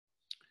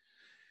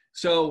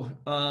So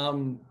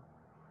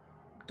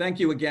thank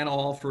you again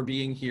all for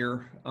being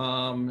here.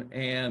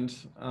 I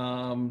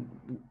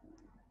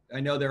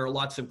know there are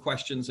lots of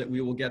questions that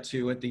we will get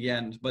to at the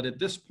end, but at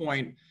this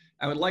point,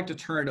 I would like to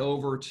turn it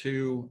over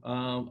to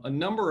a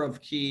number of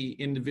key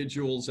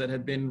individuals that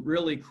have been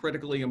really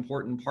critically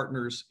important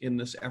partners in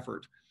this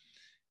effort,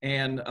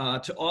 and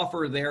to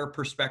offer their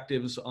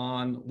perspectives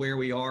on where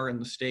we are in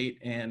the state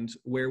and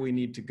where we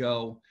need to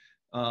go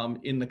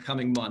in the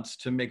coming months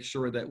to make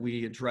sure that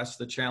we address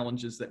the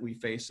challenges that we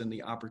face and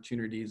the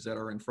opportunities that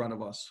are in front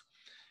of us.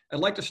 I'd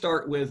like to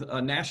start with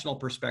a national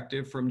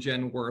perspective from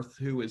Jen Worth,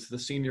 who is the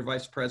Senior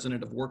Vice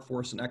President of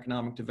Workforce and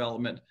Economic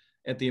Development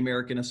at the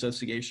American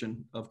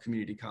Association of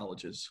Community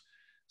Colleges.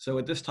 So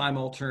at this time,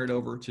 I'll turn it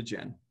over to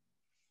Jen.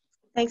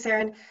 Thanks,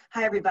 Aaron.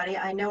 Hi, everybody.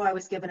 I know I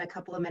was given a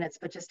couple of minutes,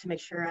 but just to make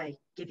sure I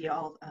give you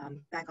all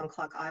back on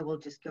clock, I will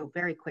just go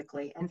very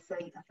quickly and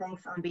say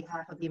thanks on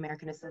behalf of the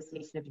American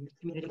Association of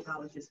Community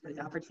Colleges for the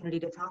opportunity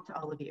to talk to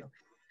all of you.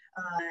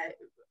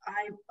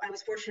 I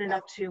was fortunate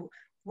enough to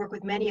work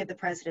with many of the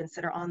presidents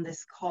that are on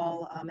this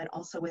call and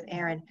also with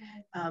Aaron.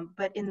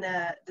 But in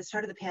the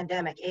start of the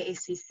pandemic,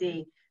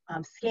 AACC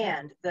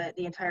scanned the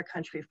entire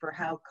country for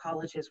how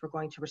colleges were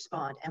going to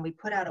respond. And we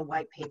put out a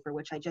white paper,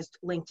 which I just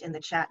linked in the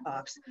chat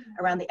box,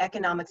 around the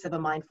economics of a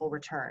mindful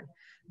return.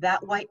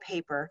 That white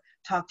paper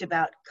talked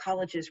about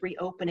colleges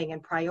reopening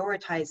and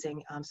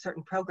prioritizing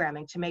certain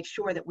programming to make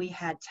sure that we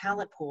had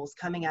talent pools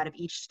coming out of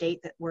each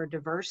state that were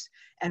diverse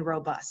and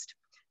robust.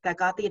 That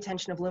got the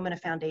attention of Lumina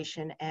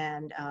Foundation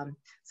and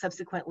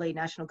subsequently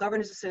National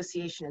Governors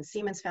Association and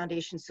Siemens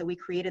Foundation, so we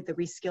created the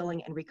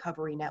Reskilling and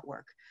Recovery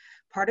Network.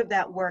 Part of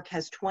that work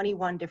has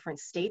 21 different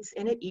states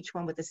in it, each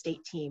one with a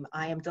state team.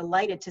 I am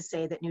delighted to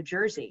say that New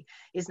Jersey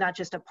is not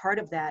just a part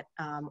of that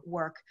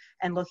work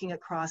and looking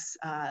across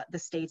the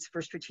states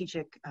for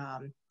strategic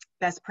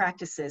best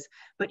practices,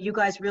 but you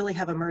guys really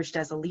have emerged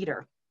as a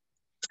leader.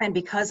 And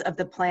because of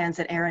the plans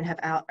that Aaron had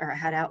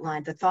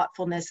outlined, the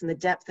thoughtfulness and the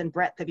depth and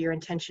breadth of your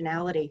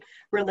intentionality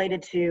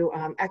related to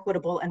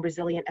equitable and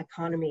resilient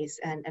economies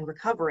and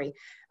recovery,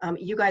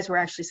 you guys were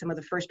actually some of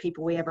the first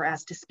people we ever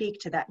asked to speak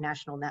to that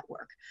national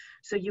network.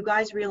 So you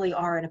guys really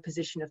are in a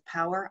position of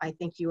power. I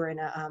think you are in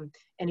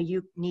a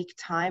unique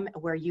time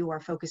where you are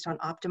focused on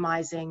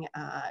optimizing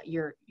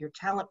your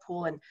talent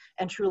pool.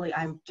 And truly,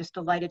 I'm just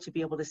delighted to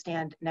be able to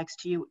stand next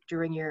to you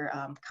during your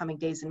coming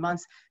days and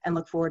months and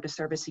look forward to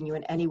servicing you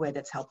in any way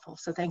that's helpful.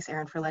 So thanks,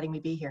 Aaron, for letting me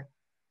be here.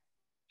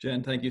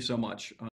 Jen, thank you so much.